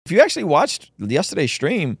if you actually watched yesterday's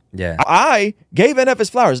stream, Yeah. I gave NF his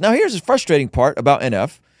flowers. Now, here's the frustrating part about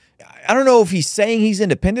NF. I don't know if he's saying he's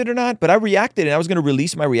independent or not, but I reacted, and I was going to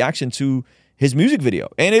release my reaction to his music video.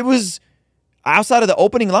 And it was, outside of the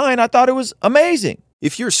opening line, I thought it was amazing.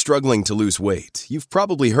 If you're struggling to lose weight, you've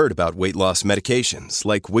probably heard about weight loss medications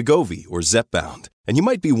like Wegovy or Zepbound, and you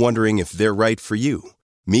might be wondering if they're right for you.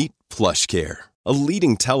 Meet PlushCare, a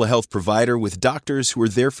leading telehealth provider with doctors who are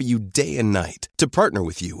there for you day and night to partner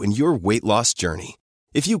with you in your weight loss journey.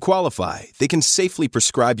 If you qualify, they can safely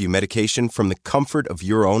prescribe you medication from the comfort of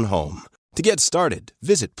your own home. To get started,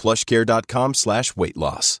 visit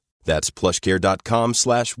plushcare.com/weightloss. That's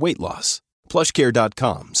plushcare.com/weightloss.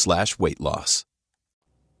 plushcare.com/weightloss.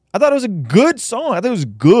 I thought it was a good song. I thought it was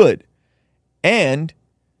good. And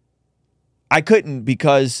I couldn't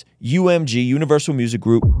because UMG, Universal Music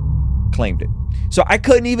Group, claimed it. So I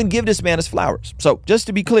couldn't even give this man his flowers. So just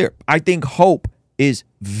to be clear, I think Hope is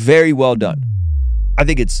very well done. I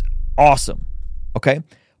think it's awesome. Okay?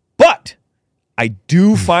 But I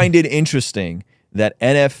do find it interesting that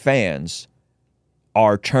NF fans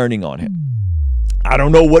are turning on him. I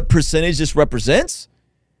don't know what percentage this represents,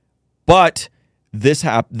 but this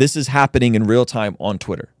is happening in real time on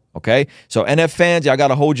Twitter, okay? So NF fans, y'all got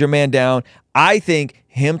to hold your man down. I think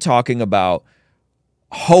him talking about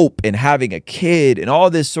hope and having a kid and all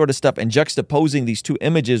this sort of stuff and juxtaposing these two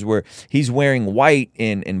images where he's wearing white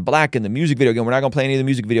and black in the music video. Again, we're not going to play any of the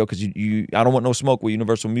music video because I don't want no smoke with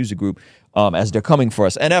Universal Music Group as they're coming for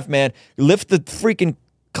us. NF, man, lift the freaking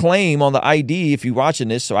claim on the ID if you're watching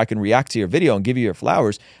this so I can react to your video and give you your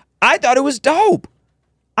flowers. I thought it was dope.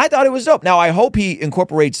 Now, I hope he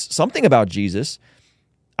incorporates something about Jesus.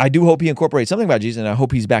 I do hope he incorporates something about Jesus, and I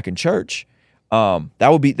hope he's back in church. That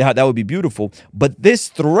would be beautiful. But this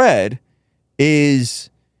thread is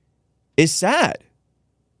sad.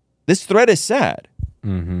 This thread is sad.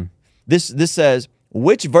 Mm-hmm. This says,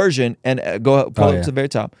 which version, and pull up to the very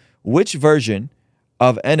top, which version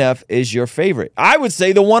of NF is your favorite? I would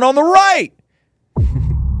say the one on the right.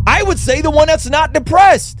 I would say the one that's not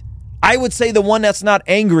depressed. I would say the one that's not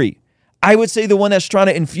angry. I would say the one that's trying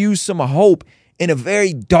to infuse some hope in a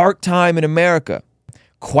very dark time in America.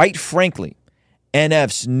 Quite frankly,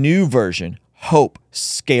 NF's new version, Hope,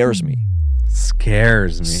 scares me.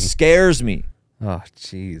 Scares me. Oh,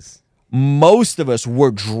 jeez. Most of us were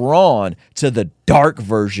drawn to the dark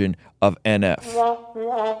version of NF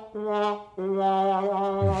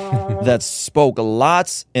that spoke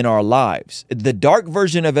lots in our lives. The dark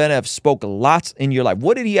version of NF spoke lots in your life.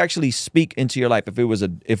 What did he actually speak into your life if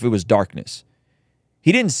it was darkness?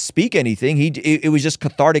 He didn't speak anything. It was just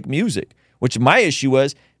cathartic music, which my issue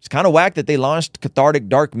was, it's kind of whack that they launched cathartic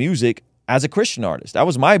dark music as a Christian artist. That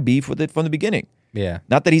was my beef with it from the beginning. Yeah.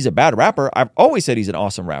 Not that he's a bad rapper. I've always said he's an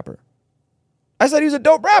awesome rapper. I said he's a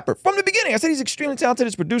dope rapper from the beginning. I said he's extremely talented.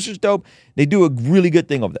 His producer's dope. They do a really good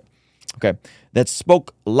thing of that. Okay. That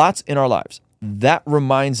spoke lots in our lives. That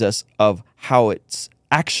reminds us of how it's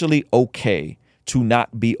actually okay to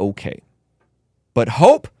not be okay. But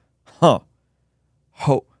hope, not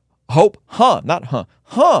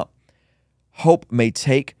hope may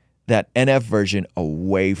take that NF version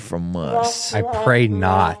away from us. I pray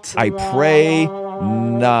not. I pray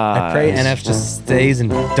not. I pray NF just stays in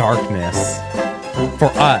darkness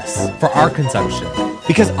for us, for our consumption.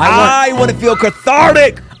 Because I want to feel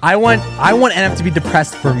cathartic. I want NF to be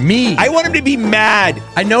depressed for me. I want him to be mad.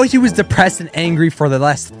 I know he was depressed and angry for the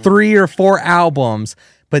last 3 or 4 albums,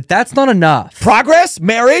 but that's not enough. Progress,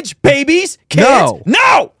 marriage, babies, kids.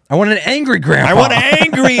 No. I want an angry grandpa. I want an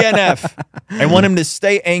angry NF. I want him to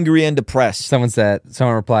stay angry and depressed. Someone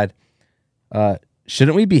replied,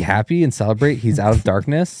 shouldn't we be happy and celebrate he's out of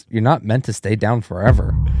darkness? You're not meant to stay down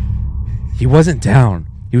forever. He wasn't down.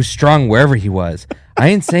 He was strong wherever he was. I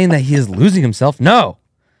ain't saying that he is losing himself. No.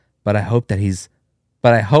 But I hope that his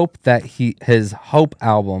Hope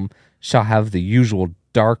album shall have the usual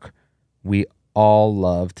dark we all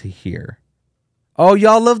love to hear. Oh,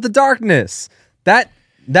 y'all love the darkness. That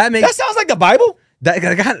sounds like the Bible. That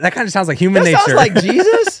kind of sounds like human nature. That sounds like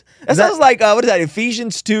Jesus. That sounds like what is that?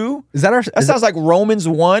 Ephesians 2. That sounds like Romans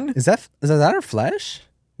 1. Is that our flesh?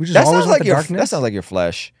 We just that always sounds want like the darkness? That sounds like your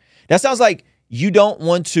flesh. That sounds like you don't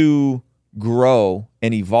want to grow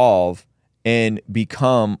and evolve and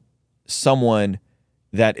become someone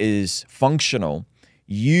that is functional.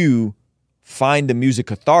 You find the music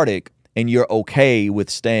cathartic and you're okay with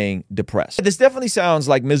staying depressed. This definitely sounds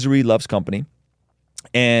like Misery Loves Company.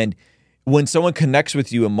 And when someone connects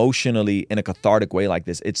with you emotionally in a cathartic way like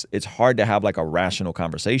this, it's hard to have like a rational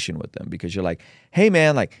conversation with them, because you're like, hey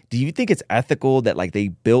man, like, do you think it's ethical that like they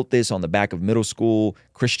built this on the back of middle school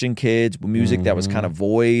Christian kids with music that was kind of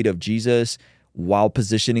void of Jesus while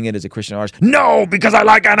positioning it as a Christian artist? No, because I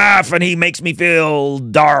like NF and he makes me feel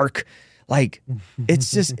dark. Like,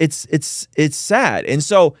 it's just, it's sad. And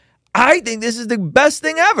so I think this is the best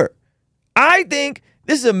thing ever. I think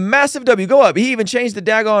this is a massive W. Go up. He even changed the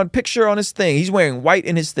daggone picture on his thing. He's wearing white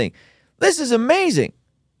in his thing. This is amazing.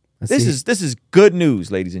 This is good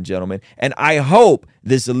news, ladies and gentlemen. And I hope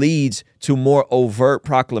this leads to more overt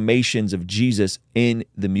proclamations of Jesus in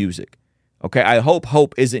the music. Okay? I hope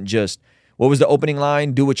hope isn't just, what was the opening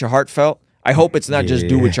line? Do what your heart felt. I hope it's not just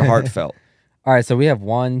do what your heart felt. All right, so we have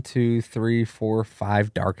 1, 2, 3, 4,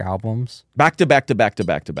 5 Dark albums Back to back to back to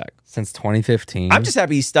back to back. since 2015. I'm just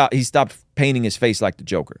happy he stopped painting his face like the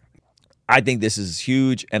Joker. I think this is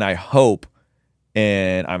huge, and I hope,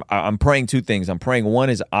 and I'm praying two things. I'm praying, one,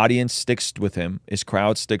 his audience sticks with him, his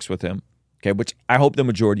crowd sticks with him, okay, which I hope the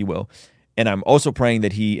majority will. And I'm also praying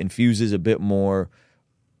that he infuses a bit more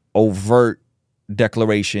overt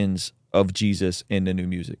declarations of Jesus in the new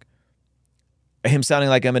music. Him sounding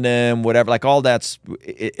like Eminem, whatever, like all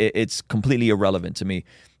it's completely irrelevant to me,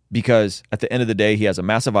 because at the end of the day, he has a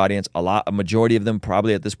massive audience. A majority of them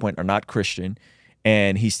probably at this point are not Christian,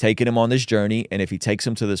 and he's taking them on this journey. And if he takes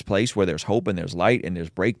them to this place where there's hope and there's light and there's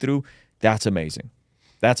breakthrough, that's amazing.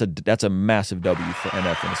 That's a massive W for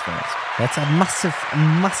NF and his fans. That's a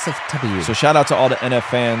massive W. So shout out to all the NF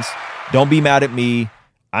fans. Don't be mad at me.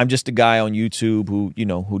 I'm just a guy on YouTube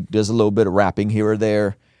who does a little bit of rapping here or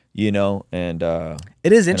there. And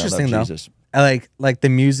It is interesting though. Jesus. I like the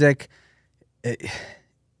music,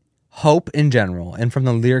 hope in general, and from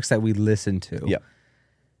the lyrics that we listen to. Yeah.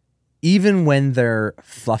 Even when they're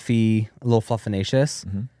fluffy, a little fluffinacious,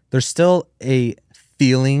 there's still a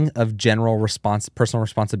feeling of personal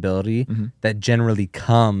responsibility that generally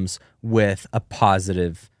comes with a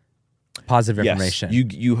positive information.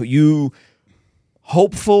 You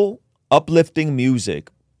hopeful, uplifting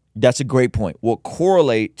music. That's a great point. Will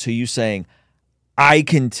correlate to you saying, I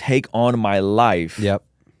can take on my life. Yep.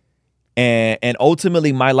 And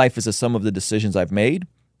ultimately, my life is a sum of the decisions I've made,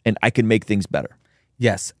 and I can make things better.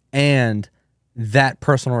 Yes. And that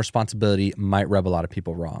personal responsibility might rub a lot of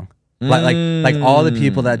people wrong. Like all the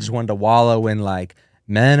people that just wanted to wallow in like,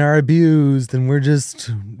 men are abused and we're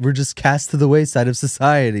just cast to the wayside of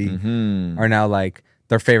society, are now like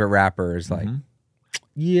their favorite rappers. Like,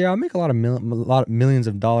 yeah, I make a lot of millions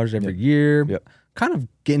of dollars every year. Yep. Kind of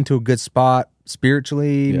get into a good spot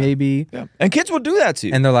spiritually, maybe. Yeah. And kids will do that to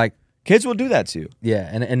you. And they're like, kids will do that to you. yeah.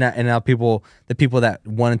 And now the people that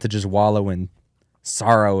wanted to just wallow in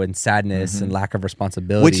sorrow and sadness and lack of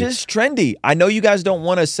responsibility, Which is trendy. I know you guys don't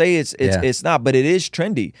want to say it's not, but it is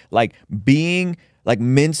trendy. Like being like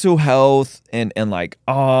mental health and like,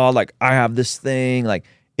 oh, like I have this thing. Like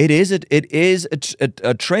it is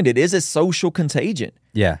a trend. It is a social contagion.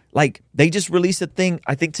 yeah. Like they just released a thing,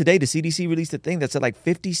 I think today the CDC released a thing that said like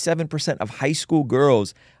 57% of high school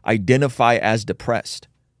girls identify as depressed.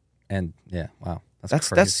 And yeah, wow. That's That's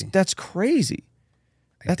crazy. that's crazy.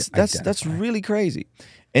 That's Identify. really crazy.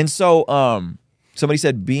 And so somebody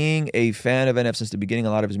said being a fan of NF since the beginning,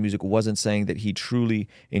 a lot of his music wasn't saying that he truly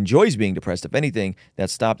enjoys being depressed. If anything,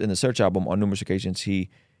 that stopped in the Search album on numerous occasions, he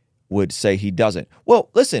would say he doesn't. Well,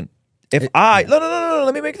 listen, no,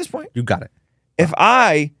 let me make this point. You got it. If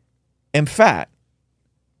I am fat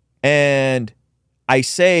and I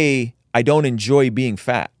say I don't enjoy being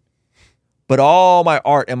fat, but all my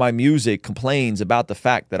art and my music complains about the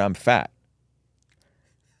fact that I'm fat,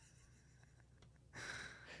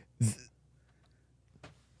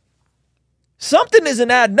 something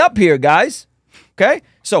isn't adding up here, guys. Okay?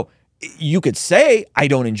 So you could say I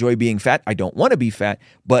don't enjoy being fat, I don't want to be fat,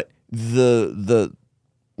 but the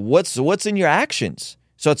what's in your actions?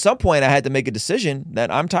 So at some point I had to make a decision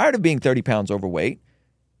that I'm tired of being 30 pounds overweight.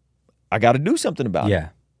 I got to do something about it. Yeah.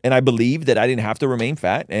 And I believed that I didn't have to remain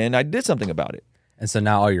fat, and I did something about it. And so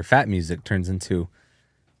now all your fat music turns into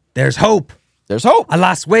there's hope. There's hope. I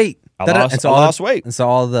lost weight. I And so lost weight. And so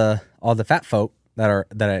all the fat folk that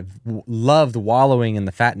have loved wallowing in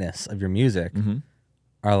the fatness of your music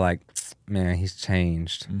are like, man, he's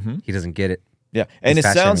changed. He doesn't get it. Yeah, and He's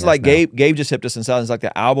it sounds fat-shaming like us now. Gabe just hipped us and sounds like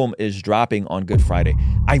the album is dropping on Good Friday.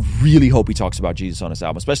 I really hope he talks about Jesus on this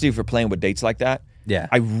album, especially if you're playing with dates like that. Yeah.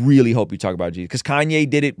 I really hope you talk about Jesus, because Kanye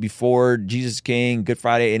did it before Jesus King, Good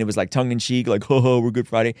Friday, and it was like tongue in cheek, like, oh, we're Good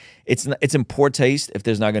Friday. It's in poor taste if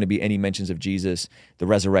there's not going to be any mentions of Jesus, the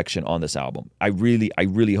resurrection on this album. I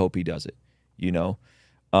really hope he does it.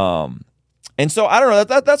 And And so I don't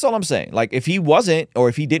know. That's all I'm saying. Like if he wasn't, or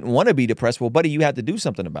if he didn't want to be depressed, well, buddy, you had to do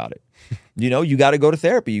something about it. You got to go to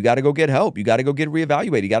therapy. You got to go get help. You got to go get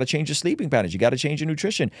reevaluated. You got to change your sleeping patterns. You got to change your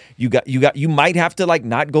nutrition. You might have to like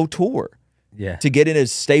not go tour. Yeah. To get in a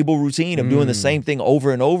stable routine of doing the same thing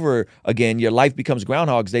over and over again. Your life becomes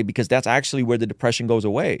Groundhog's Day, because that's actually where the depression goes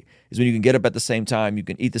away, is when you can get up at the same time, you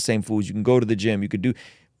can eat the same foods, you can go to the gym, you could do,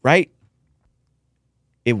 right?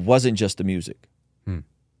 It wasn't just the music.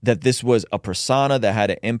 That this was a persona that had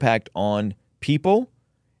an impact on people,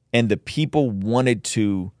 and the people wanted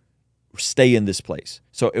to stay in this place.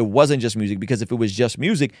 So it wasn't just music, because if it was just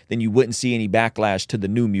music, then you wouldn't see any backlash to the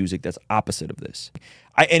new music that's opposite of this.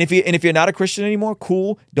 And if you're not a Christian anymore,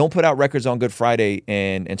 cool. Don't put out records on Good Friday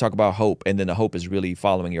and talk about hope, and then the hope is really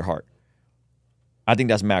following your heart. I think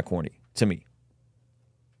that's mad corny to me.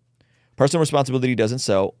 Personal responsibility doesn't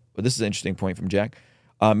sell. But this is an interesting point from Jack.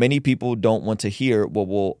 Many people don't want to hear what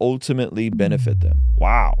will ultimately benefit them.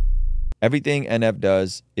 Wow. Everything NF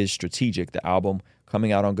does is strategic. The album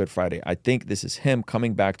coming out on Good Friday. I think this is him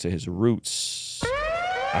coming back to his roots.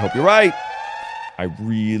 I hope you're right. I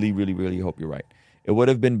really, really, really hope you're right. It would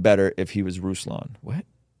have been better if he was Ruslan. What?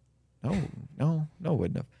 No, it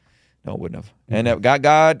wouldn't have. No, it wouldn't have. NF, God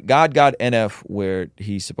got NF where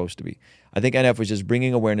he's supposed to be. I think NF was just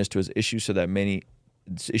bringing awareness to his issue that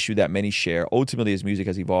many share. Ultimately, his music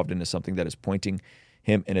has evolved into something that is pointing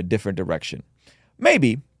him in a different direction.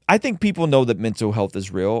 Maybe. I think people know that mental health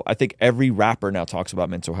is real. I think every rapper now talks about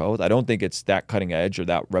mental health. I don't think it's that cutting edge or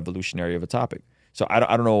that revolutionary of a topic. So I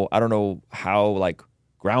don't know how like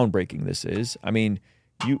groundbreaking this is. I mean,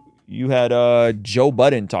 you had Joe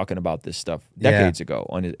Budden talking about this stuff decades ago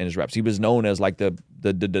in his raps. He was known as like the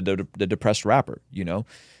depressed rapper,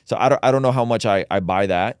 So I don't know how much I buy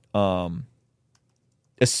that.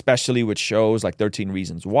 Especially with shows like 13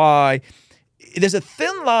 Reasons Why. There's a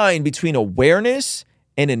thin line between awareness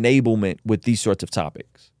and enablement with these sorts of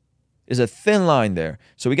topics. There's a thin line there.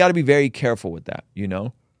 So we got to be very careful with that,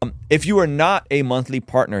 If you are not a monthly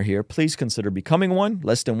partner here, please consider becoming one.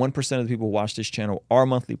 Less than 1% of the people who watch this channel are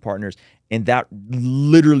monthly partners, and that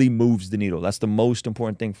literally moves the needle. That's the most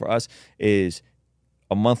important thing for us, is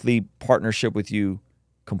a monthly partnership with you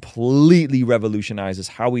completely revolutionizes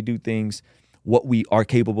how we do things, what we are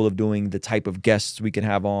capable of doing, the type of guests we can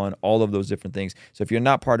have on, all of those different things. So if you're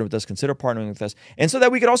not partnered with us, consider partnering with us. And so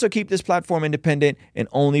that we can also keep this platform independent and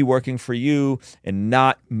only working for you and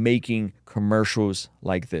not making commercials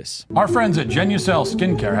like this. Our friends at Genucel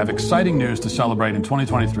Skincare have exciting news to celebrate in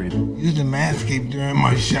 2023. Using Manscaped during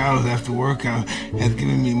my showers after workout has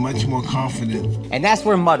given me much more confidence. And that's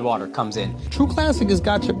where Mudwater comes in. True Classic has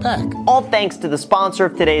got your back. All thanks to the sponsor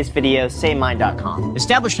of today's video, SayMine.com.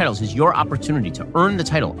 Established Titles is your opportunity to earn the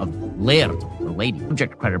title of Laird or Lady.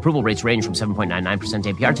 Subject to credit approval. Rates range from 7.99%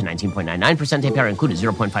 APR to 19.99% APR, included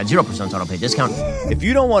 0.50% auto pay discount. If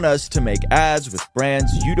you don't want us to make ads with brands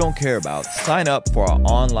you don't care about, sign up for our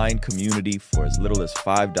online community for as little as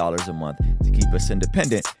 $5 a month to keep us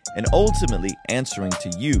independent and ultimately answering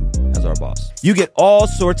to you as our boss. You get all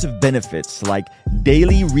sorts of benefits like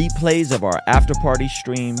daily replays of our after party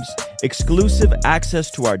streams, exclusive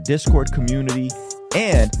access to our Discord community,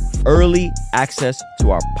 and early access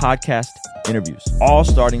to our podcast interviews, all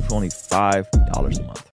starting for only $5 a month.